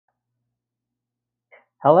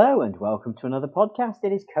Hello and welcome to another podcast.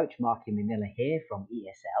 It is Coach Mark Miller here from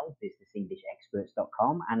ESL,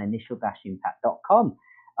 businessenglishexperts.com and initial-impact.com.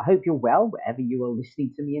 I hope you're well wherever you are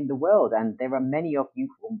listening to me in the world, and there are many of you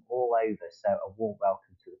from all over, so a warm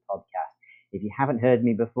welcome to the podcast. If you haven't heard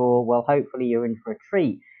me before, well, hopefully you're in for a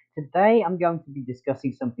treat. Today I'm going to be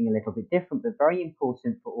discussing something a little bit different, but very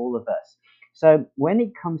important for all of us. So when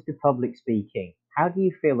it comes to public speaking, how do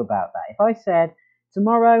you feel about that? If I said,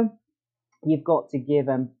 tomorrow you've got to give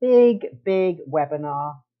a big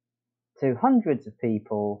webinar to hundreds of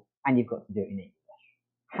people and you've got to do it in English.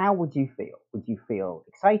 How would you feel? Would you feel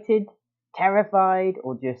excited, terrified,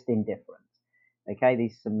 or just indifferent? Okay,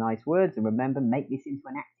 these are some nice words. And remember, make this into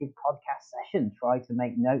an active podcast session. Try to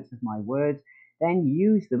make notes of my words, then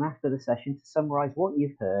use them after the session to summarize what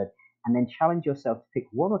you've heard, and then challenge yourself to pick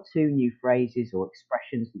one or two new phrases or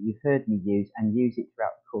expressions that you've heard me use and use it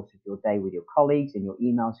throughout the course of your day with your colleagues, in your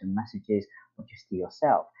emails and messages, or just to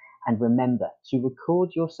yourself. And remember to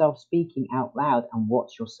record yourself speaking out loud and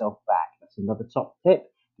watch yourself back. That's another top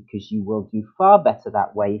tip, because you will do far better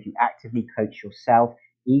that way if you actively coach yourself,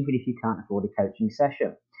 even if you can't afford a coaching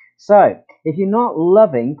session. So if you're not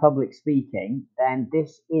loving public speaking, then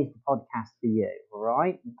this is the podcast for you. All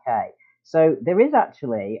right? Okay. So there is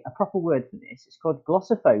actually a proper word for this. It's called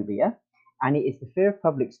glossophobia, and it is the fear of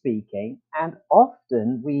public speaking. And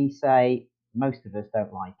often we say most of us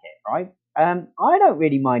don't like it, right? I don't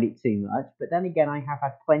really mind it too much, but then again, I have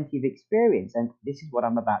had plenty of experience, and this is what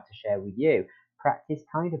I'm about to share with you. Practice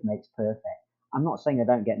kind of makes perfect. I'm not saying I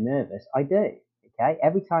don't get nervous. I do. Okay.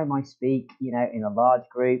 Every time I speak, in a large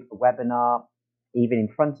group, a webinar, even in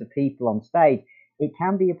front of people on stage, it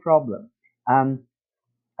can be a problem.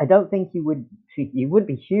 I don't think you would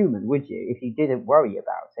be human, would you, if you didn't worry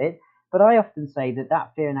about it? But I often say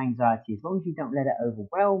that fear and anxiety, as long as you don't let it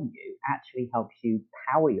overwhelm you, actually helps you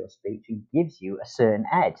power your speech and gives you a certain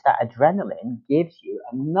edge. That adrenaline gives you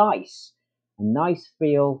a nice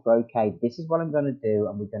feel for, okay, this is what I'm going to do,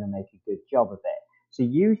 and we're going to make a good job of it. So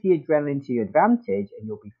use the adrenaline to your advantage and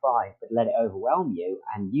you'll be fine, but let it overwhelm you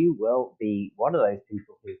and you will be one of those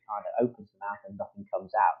people who kind of opens the mouth and nothing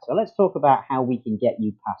comes out. So let's talk about how we can get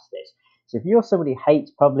you past this. So if you're somebody who hates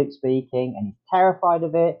public speaking and is terrified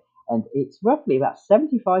of it, and it's roughly about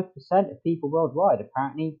 75% of people worldwide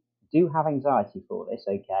apparently do have anxiety for this,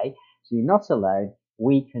 okay? So you're not alone.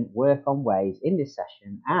 We can work on ways in this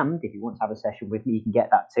session, and if you want to have a session with me, you can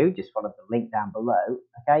get that too. Just follow the link down below,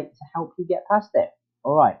 okay, to help you get past it.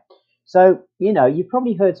 All right. So, you've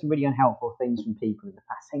probably heard some really unhelpful things from people in the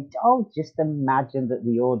past saying, oh, just imagine that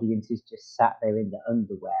the audience is just sat there in their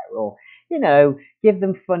underwear, or, give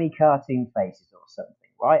them funny cartoon faces or something,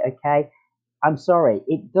 right? Okay. I'm sorry,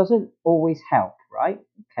 it doesn't always help, right?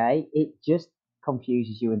 Okay. It just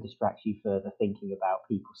confuses you and distracts you further thinking about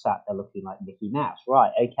people sat there looking like Mickey Mouse,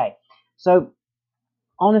 right? Okay. So,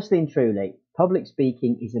 honestly and truly, public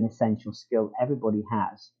speaking is an essential skill everybody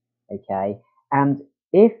has, okay? And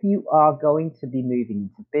if you are going to be moving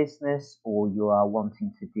into business, or you are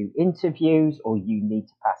wanting to do interviews, or you need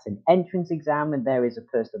to pass an entrance exam and there is a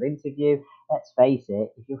personal interview, let's face it,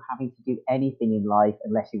 if you're having to do anything in life,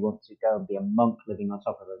 unless you want to go and be a monk living on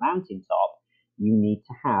top of a mountaintop, you need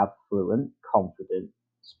to have fluent, confident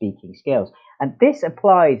speaking skills. And this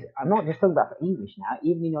applies, I'm not just talking about for English now,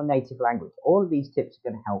 even in your native language. All of these tips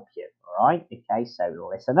are going to help you, all right? Okay, so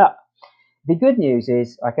listen up. The good news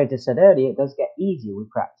is, like I just said earlier, it does get easier with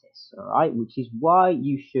practice, all right? Which is why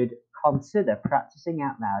you should consider practicing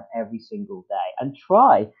out loud every single day. And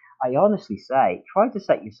I honestly say, try to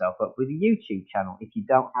set yourself up with a YouTube channel. If you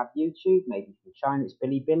don't have YouTube, maybe from China, it's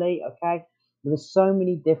Bilibili, okay? There's so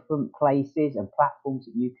many different places and platforms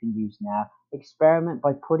that you can use now. Experiment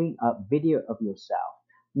by putting up video of yourself.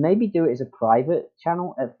 Maybe do it as a private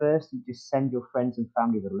channel at first and just send your friends and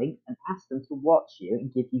family the link and ask them to watch you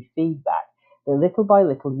and give you feedback. But little by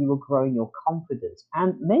little, you will grow in your confidence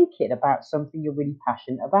and make it about something you're really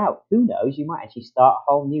passionate about. Who knows, you might actually start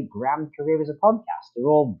a whole new brand career as a podcaster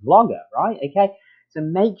or vlogger, right? Okay, so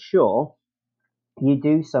make sure you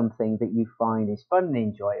do something that you find is fun and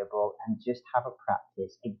enjoyable, and just have a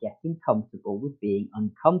practice at getting comfortable with being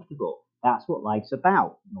uncomfortable. That's what life's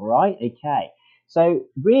about, all right? Okay. So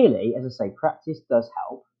really, as I say, practice does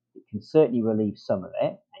help. It can certainly relieve some of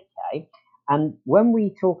it, okay? And when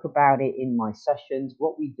we talk about it in my sessions,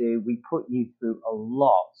 what we do, we put you through a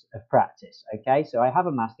lot of practice, okay? So I have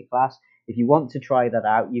a masterclass. If you want to try that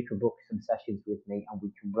out, you can book some sessions with me and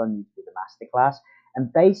we can run you through the masterclass.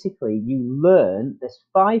 And basically, you learn, there's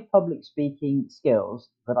 5 public speaking skills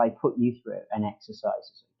that I put you through and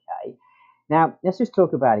exercises, okay? Now, let's just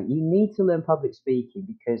talk about it. You need to learn public speaking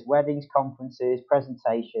because weddings, conferences,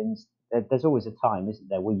 presentations, there's always a time, isn't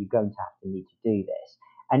there, where you're going to have to need to do this.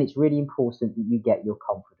 And it's really important that you get your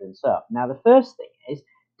confidence up. Now, the first thing is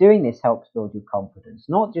doing this helps build your confidence,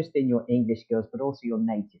 not just in your English skills, but also your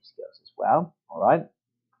native skills as well. All right.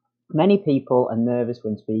 Many people are nervous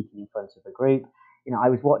when speaking in front of a group. I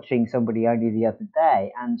was watching somebody only the other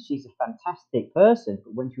day, and she's a fantastic person,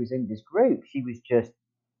 but when she was in this group, she was just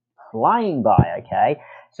flying by, okay?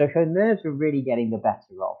 So her nerves were really getting the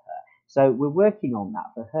better of her. So we're working on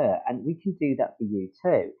that for her, and we can do that for you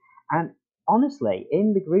too. And honestly,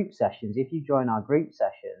 in the group sessions, if you join our group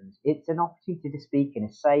sessions, it's an opportunity to speak in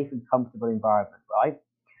a safe and comfortable environment, right?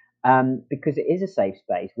 Because it is a safe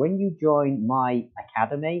space. When you join my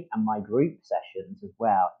academy and my group sessions as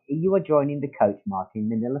well, you are joining the Coach Marketing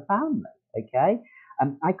Manila family. Okay,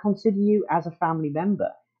 I consider you as a family member,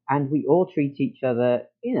 and we all treat each other,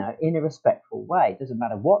 in a respectful way. It doesn't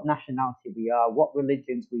matter what nationality we are, what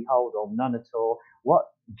religions we hold, or none at all, what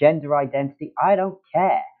gender identity. I don't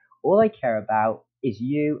care. All I care about is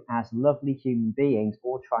you as lovely human beings,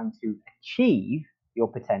 all trying to achieve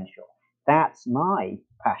your potential. That's my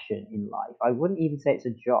passion in life. I wouldn't even say it's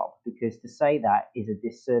a job because to say that is a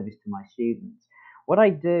disservice to my students. What I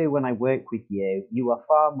do when I work with you, you are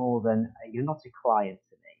far more than, you're not a client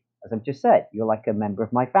to me. As I've just said, you're like a member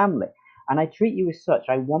of my family. And I treat you as such.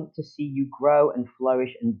 I want to see you grow and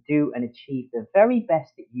flourish and do and achieve the very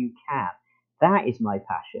best that you can. That is my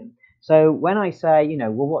passion. So when I say,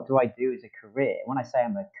 well, what do I do as a career? When I say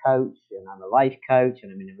I'm a coach and I'm a life coach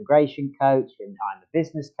and I'm an immigration coach and I'm a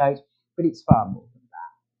business coach, but it's far more than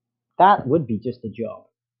that. That would be just a job.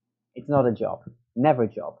 It's not a job, never a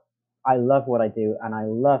job. I love what I do and I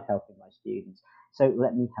love helping my students. So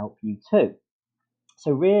let me help you too.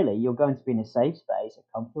 So really, you're going to be in a safe space,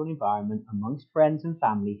 a comfortable environment amongst friends and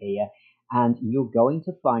family here, and you're going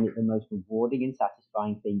to find it the most rewarding and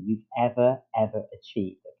satisfying thing you've ever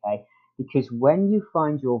achieved, okay? Because when you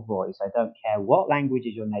find your voice, I don't care what language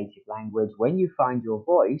is your native language, when you find your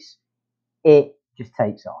voice, it just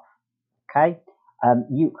takes off. Okay.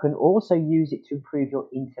 You can also use it to improve your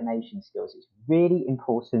intonation skills. It's really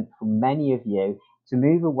important for many of you to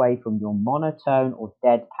move away from your monotone or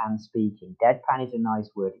deadpan speaking. Deadpan is a nice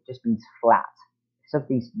word. It just means flat. If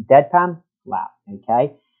something's deadpan, flat.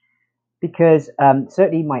 Okay. Because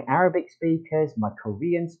certainly my Arabic speakers, my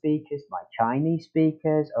Korean speakers, my Chinese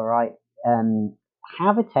speakers, all right,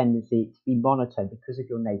 have a tendency to be monotone because of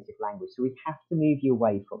your native language. So we have to move you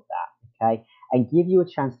away from that, okay, and give you a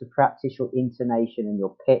chance to practice your intonation and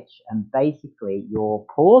your pitch and basically your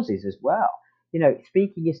pauses as well.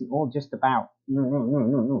 Speaking isn't all just about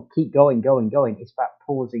no, keep going. It's about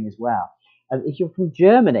pausing as well. If you're from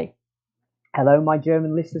Germany, hello, my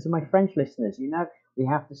German listeners and my French listeners. We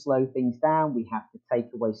have to slow things down. We have to take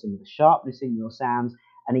away some of the sharpness in your sounds.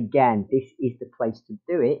 And again, this is the place to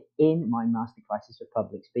do it in my masterclasses for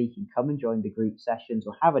public speaking. Come and join the group sessions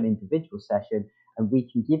or have an individual session, and we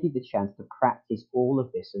can give you the chance to practice all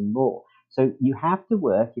of this and more. So you have to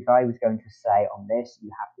work, if I was going to say on this,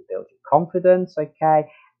 you have to build your confidence, okay,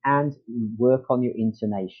 and work on your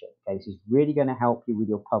intonation. Okay, this is really going to help you with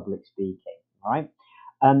your public speaking, all right?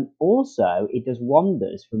 Also, it does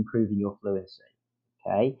wonders for improving your fluency,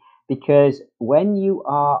 okay? Because when you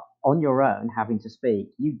are on your own having to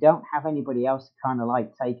speak, you don't have anybody else to kind of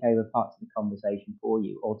like take over parts of the conversation for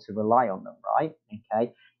you or to rely on them, right?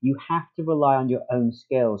 Okay. You have to rely on your own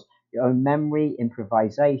skills, your own memory,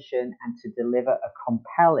 improvisation, and to deliver a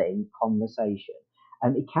compelling conversation.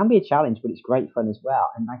 And it can be a challenge, but it's great fun as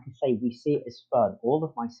well. And like I say, we see it as fun. All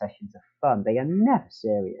of my sessions are fun. They are never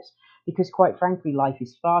serious because, quite frankly, life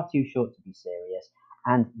is far too short to be serious.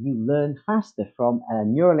 And you learn faster from a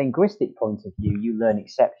neurolinguistic point of view. You learn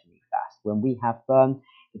exceptionally fast. When we have fun,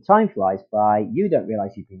 the time flies by. You don't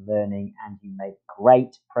realize you've been learning, and you make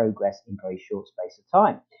great progress in a very short space of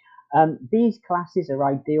time. These classes are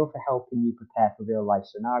ideal for helping you prepare for real life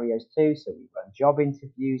scenarios too. So we run job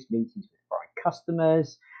interviews, meetings with foreign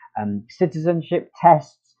customers, citizenship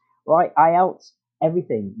tests, right? IELTS,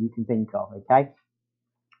 everything you can think of. Okay.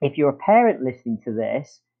 If you're a parent listening to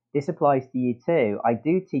this applies to you too. I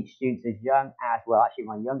do teach students as young as, well, actually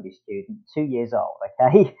my youngest student, 2 years old,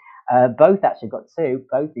 okay? Both actually got two,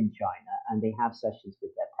 both in China, and they have sessions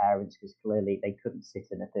with their parents because clearly they couldn't sit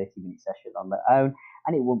in a 30-minute session on their own,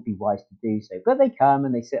 and it wouldn't be wise to do so. But they come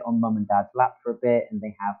and they sit on mum and dad's lap for a bit, and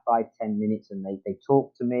they have 5-10 minutes, and they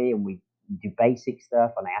talk to me, and we do basic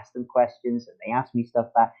stuff, and I ask them questions, and they ask me stuff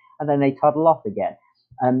back, and then they toddle off again.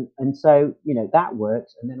 And so, that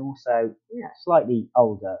works. And then also, slightly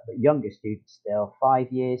older, but younger students still,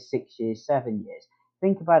 5 years, 6 years, 7 years.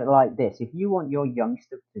 think about it like this. If you want your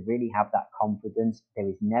youngster to really have that confidence, there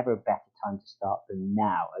is never a better time to start than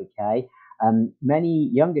now, okay? Many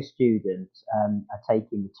younger students are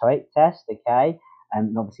taking the TOEIC test, okay?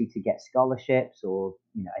 And obviously to get scholarships or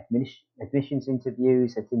admissions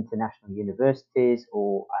interviews at international universities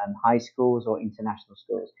or high schools or international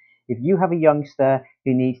schools. If you have a youngster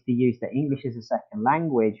who needs to use their English as a second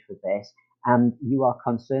language for this, and you are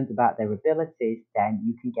concerned about their abilities, then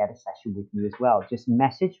you can get a session with me as well. Just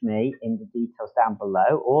message me in the details down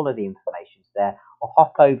below. All of the information's there, or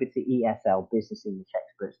hop over to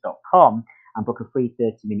eslbusinessenglishexperts.com and book a free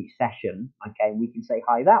 30-minute session. Okay, and we can say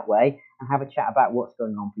hi that way and have a chat about what's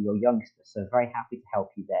going on for your youngster. So very happy to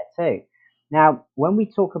help you there too. Now, when we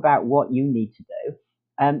talk about what you need to do,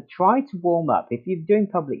 try to warm up. If you're doing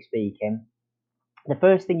public speaking, the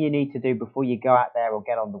first thing you need to do before you go out there or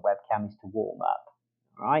get on the webcam is to warm up,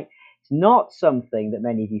 right? It's not something that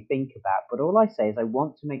many of you think about, but all I say is I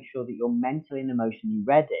want to make sure that you're mentally and emotionally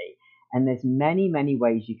ready. And there's many, many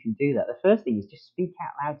ways you can do that. The first thing is just speak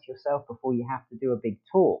out loud to yourself before you have to do a big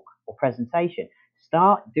talk or presentation.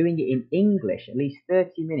 Start doing it in English at least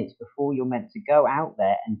 30 minutes before you're meant to go out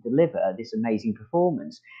there and deliver this amazing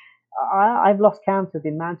performance. I've lost count of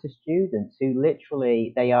the amount of students who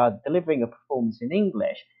literally they are delivering a performance in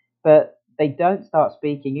English, but they don't start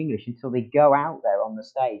speaking English until they go out there on the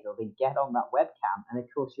stage or they get on that webcam. And of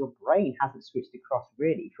course, your brain hasn't switched across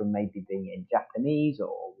really from maybe being in Japanese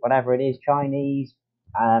or whatever it is, Chinese,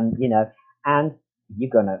 and you're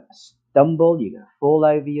going to stumble, you're going to fall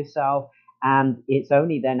over yourself. And it's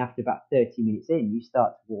only then after about 30 minutes in, you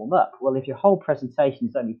start to warm up. Well, if your whole presentation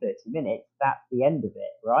is only 30 minutes, that's the end of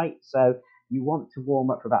it, right? So you want to warm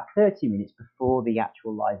up for about 30 minutes before the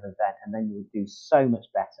actual live event, and then you'll do so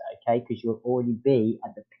much better, okay? Because you'll already be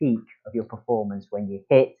at the peak of your performance when you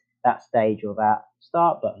hit that stage or that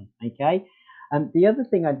start button, okay? The other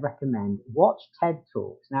thing I'd recommend, watch TED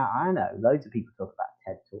Talks. Now, I know loads of people talk about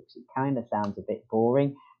TED Talks. It kind of sounds a bit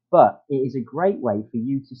boring, but it is a great way for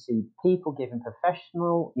you to see people giving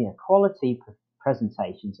professional, quality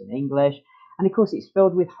presentations in English. And of course, it's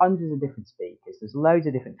filled with hundreds of different speakers. There's loads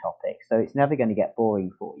of different topics, so it's never going to get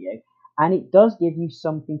boring for you. And it does give you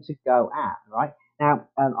something to go at, right? Now,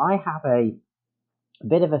 I have a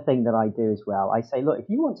bit of a thing that I do as well. I say, look, if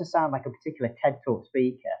you want to sound like a particular TED Talk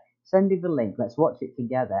speaker, send me the link, let's watch it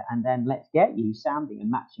together, and then let's get you sounding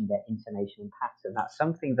and matching their intonation and pattern. That's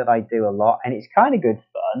something that I do a lot, and it's kind of good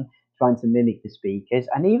fun trying to mimic the speakers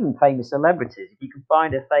and even famous celebrities. If you can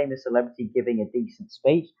find a famous celebrity giving a decent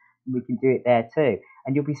speech, we can do it there too.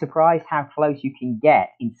 And you'll be surprised how close you can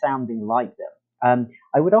get in sounding like them.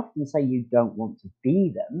 I would often say you don't want to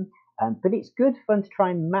be them, but it's good fun to try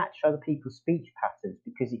and match other people's speech patterns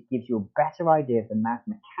because it gives you a better idea of the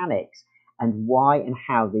mechanics and why and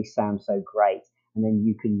how they sound so great. And then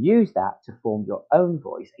you can use that to form your own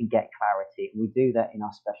voice and get clarity. We do that in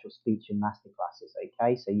our special speech and masterclasses,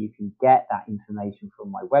 okay? So you can get that information from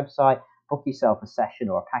my website, book yourself a session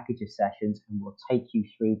or a package of sessions, and we'll take you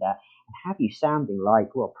through that and have you sounding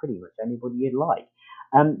like, well, pretty much anybody you'd like.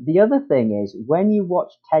 The other thing is when you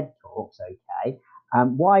watch TED Talks, okay,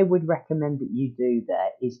 what I would recommend that you do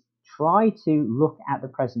there is try to look at the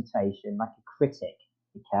presentation like a critic,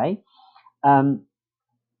 okay?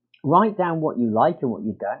 Write down what you like and what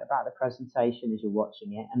you don't about the presentation as you're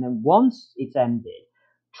watching it. And then once it's ended,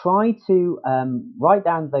 try to write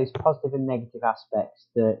down those positive and negative aspects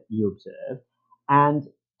that you observe and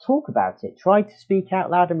talk about it. Try to speak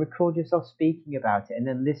out loud and record yourself speaking about it, and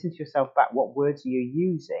then listen to yourself back. What words are you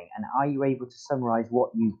using, and are you able to summarize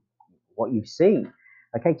what you've seen?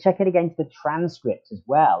 Okay, check it against the transcript as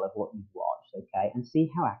well of what you've watched, okay, and see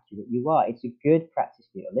how accurate you are. It's a good practice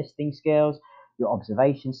for your listening skills, your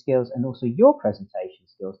observation skills, and also your presentation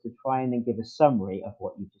skills to try and then give a summary of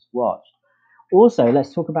what you've just watched. Also,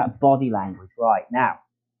 let's talk about body language right now.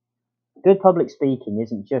 Good public speaking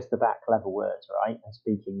isn't just about clever words, right, and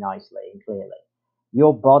speaking nicely and clearly.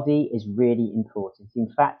 Your body is really important. In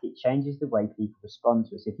fact, it changes the way people respond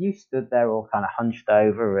to us. If you stood there all kind of hunched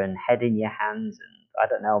over and head in your hands and, I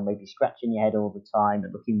don't know, maybe scratching your head all the time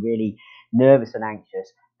and looking really nervous and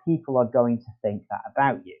anxious, people are going to think that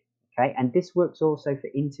about you. Okay, and this works also for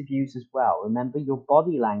interviews as well. Remember, your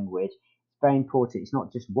body language is very important. It's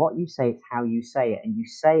not just what you say, it's how you say it. And you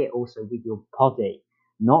say it also with your body,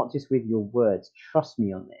 not just with your words. Trust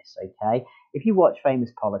me on this, okay? If you watch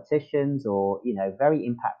famous politicians or, very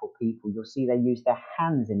impactful people, you'll see they use their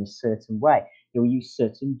hands in a certain way. They'll use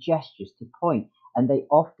certain gestures to point. And they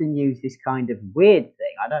often use this kind of weird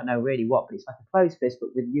thing. I don't know really what, but it's like a closed fist,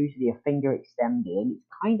 but with usually a finger extended. And it's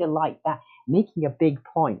kind of like that, making a big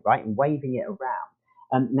point, right, and waving it around.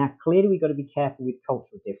 Now, clearly, we've got to be careful with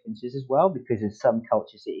cultural differences as well, because in some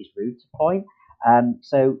cultures it is rude to point.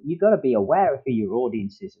 So you've got to be aware of who your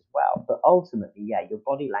audience is as well. But ultimately, yeah, your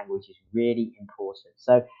body language is really important.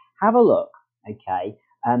 So have a look, okay,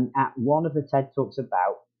 at one of the TED Talks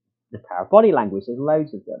about the power of body language. There's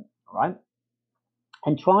loads of them, all right?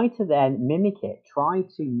 And try to then mimic it. Try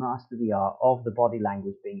to master the art of the body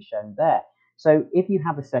language being shown there. So if you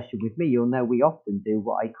have a session with me, you'll know we often do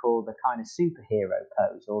what I call the kind of superhero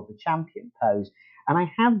pose or the champion pose. And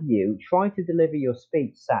I have you try to deliver your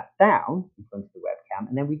speech sat down in front of the webcam,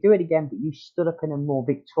 and then we do it again, but you stood up in a more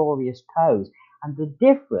victorious pose. And the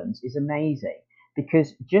difference is amazing,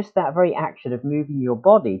 because just that very action of moving your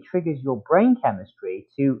body triggers your brain chemistry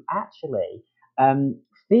to actually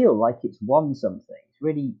feel like it's won something.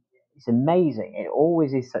 It's amazing. It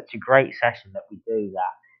always is such a great session that we do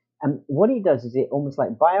that. And what it does is it almost like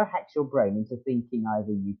biohacks your brain into thinking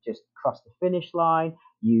either you've just crossed the finish line,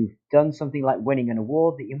 you've done something like winning an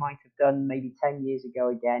award that you might have done maybe 10 years ago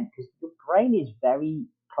again, because your brain is very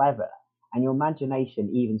clever and your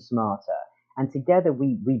imagination even smarter. And together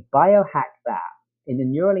we biohack that in a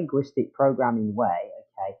neurolinguistic programming way,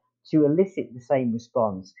 okay, to elicit the same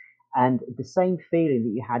response and the same feeling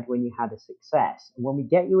that you had when you had a success. And when we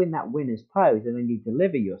get you in that winner's pose and then you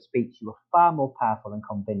deliver your speech, you are far more powerful and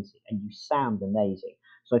convincing, and you sound amazing.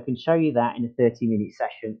 So I can show you that in a 30-minute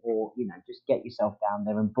session, or just get yourself down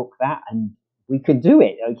there and book that, and we can do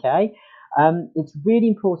it. Okay. It's really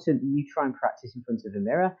important that you try and practice in front of a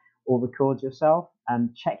mirror or record yourself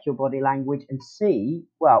and check your body language and see,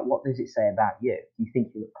 well, what does it say about you? Do you think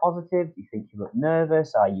you look positive? Do you think you look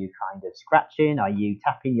nervous? Are you kind of scratching? Are you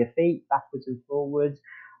tapping your feet backwards and forwards?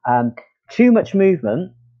 Too much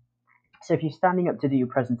movement. So if you're standing up to do your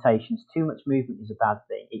presentations, too much movement is a bad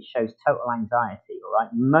thing. It shows total anxiety, all right?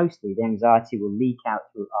 Mostly the anxiety will leak out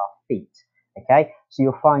through our feet, okay? So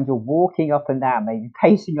you'll find you're walking up and down, maybe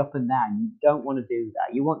pacing up and down. You don't want to do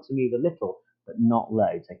that. You want to move a little, but not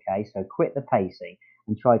loads, okay? So quit the pacing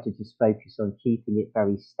and try to just focus on keeping it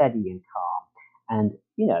very steady and calm. And,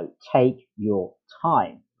 take your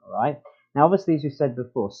time, all right? Now, obviously, as we said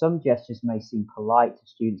before, some gestures may seem polite to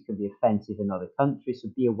students, can be offensive in other countries, so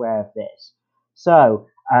be aware of this. So,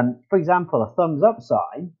 for example, a thumbs up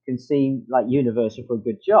sign can seem like universal for a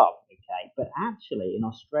good job, okay? But actually, in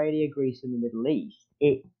Australia, Greece, and the Middle East,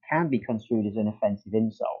 it can be construed as an offensive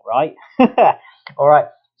insult, right? All right.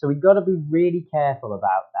 So we've got to be really careful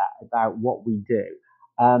about that, about what we do.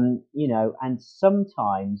 And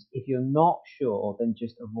sometimes if you're not sure, then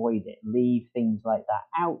just avoid it. Leave things like that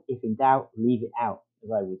out. If in doubt, leave it out, as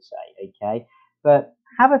I would say, okay? But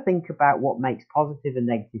have a think about what makes positive and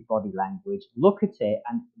negative body language. Look at it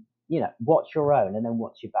and, watch your own, and then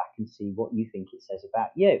watch your back and see what you think it says about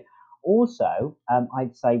you. Also,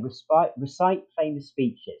 I'd say recite famous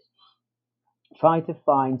speeches. Try to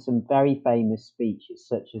find some very famous speeches,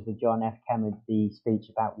 such as the John F. Kennedy speech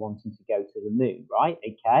about wanting to go to the moon, right?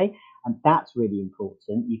 Okay. And that's really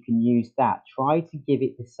important. You can use that. Try to give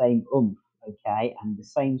it the same oomph, okay, and the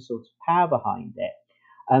same sort of power behind it.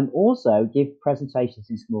 Also, give presentations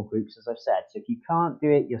in small groups, as I've said. So if you can't do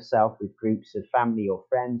it yourself with groups of family or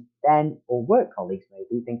friends, or work colleagues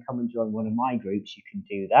maybe, then come and join one of my groups. You can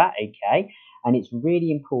do that, okay? And it's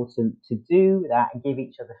really important to do that and give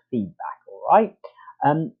each other feedback, all right?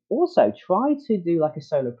 Also, try to do like a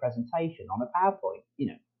solo presentation on a PowerPoint.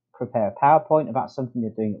 Prepare a PowerPoint about something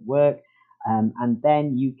you're doing at work, and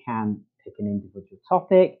then you can pick an individual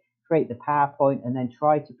topic, create the PowerPoint, and then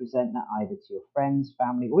try to present that either to your friends,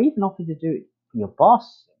 family, or even offer to do it for your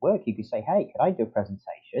boss at work. You could say, hey, could I do a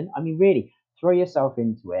presentation? I mean, really throw yourself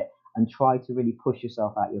into it and try to really push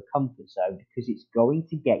yourself out your comfort zone, because it's going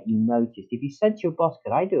to get you noticed. If you said to your boss,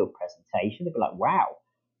 could I do a presentation? They'd be like, wow,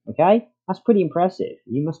 okay, that's pretty impressive.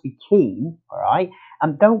 You must be keen, all right?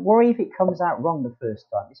 And don't worry if it comes out wrong the first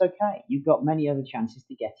time. It's okay. You've got many other chances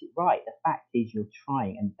to get it right. The fact is you're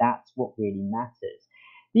trying, and that's what really matters.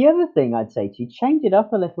 The other thing I'd say to you, change it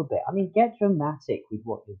up a little bit. I mean, get dramatic with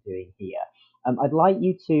what you're doing here. I'd like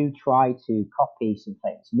you to try to copy some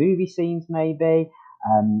famous movie scenes, maybe,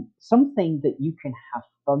 something that you can have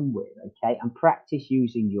fun with, okay? And practice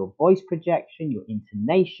using your voice projection, your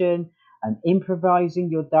intonation, and improvising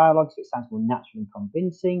your dialogue so it sounds more natural and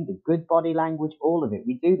convincing, the good body language, all of it.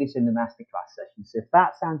 We do this in the masterclass sessions. So if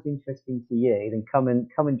that sounds interesting to you, then come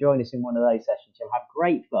and join us in one of those sessions. You'll have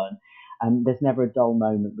great fun. There's never a dull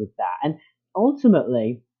moment with that. And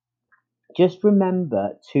ultimately, just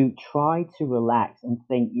remember to try to relax and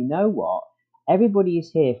think, you know what? Everybody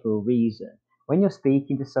is here for a reason. when you're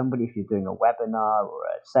speaking to somebody, if you're doing a webinar or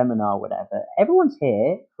a seminar, whatever, everyone's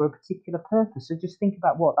here for a particular purpose. So just think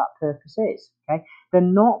about what that purpose is. Okay. They're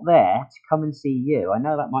not there to come and see you. I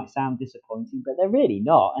know that might sound disappointing, but they're really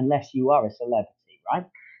not unless you are a celebrity, right?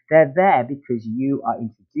 They're there because you are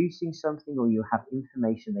introducing something or you have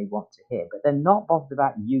information they want to hear, but they're not bothered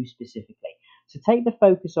about you specifically. So take the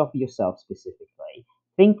focus off yourself specifically.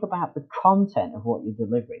 Think about the content of what you're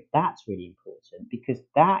delivering. That's really important because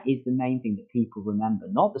that is the main thing that people remember,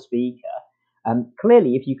 not the speaker.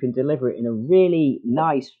 Clearly, if you can deliver it in a really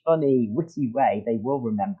nice, funny, witty way, they will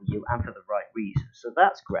remember you and for the right reasons. So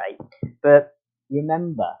that's great. But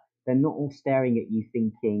remember, they're not all staring at you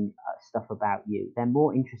thinking stuff about you. They're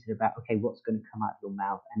more interested about, okay, what's going to come out of your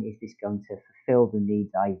mouth and is this going to fulfill the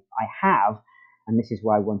needs I have? And this is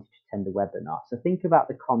why I wanted to attend the webinar. So think about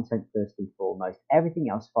the content first and foremost. Everything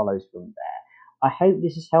else follows from there. I hope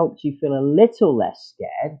this has helped you feel a little less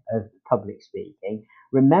scared of public speaking.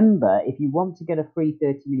 Remember, if you want to get a free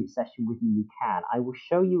 30-minute session with me, you can. I will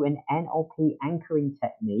show you an NLP anchoring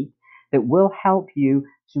technique that will help you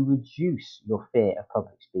to reduce your fear of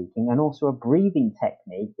public speaking, and also a breathing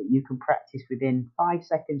technique that you can practice within 5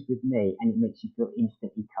 seconds with me, and it makes you feel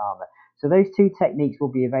instantly calmer. So those two techniques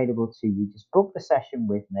will be available to you. Just book the session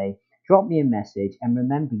with me, drop me a message, and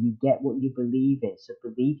remember, you get what you believe in. So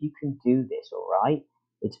believe you can do this, all right?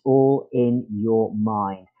 It's all in your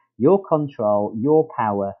mind, your control, your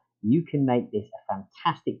power. You can make this a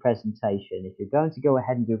fantastic presentation. If you're going to go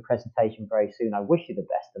ahead and do a presentation very soon, I wish you the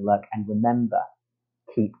best of luck. And remember,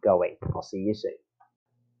 keep going. I'll see you soon.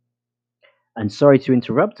 And sorry to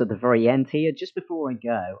interrupt at the very end here. Just before I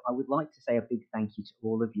go, I would like to say a big thank you to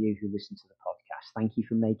all of you who listen to the podcast. Thank you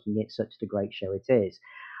for making it such a great show it is.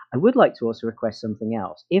 I would like to also request something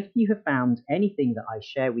else. If you have found anything that I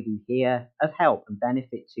share with you here of help and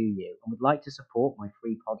benefit to you and would like to support my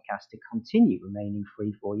free podcast to continue remaining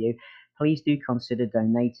free for you, please do consider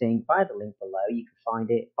donating via the link below. You can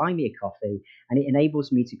find it, buy me a coffee, and it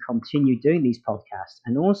enables me to continue doing these podcasts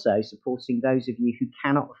and also supporting those of you who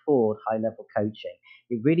cannot afford high-level coaching.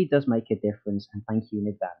 It really does make a difference, and thank you in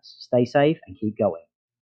advance. Stay safe and keep going.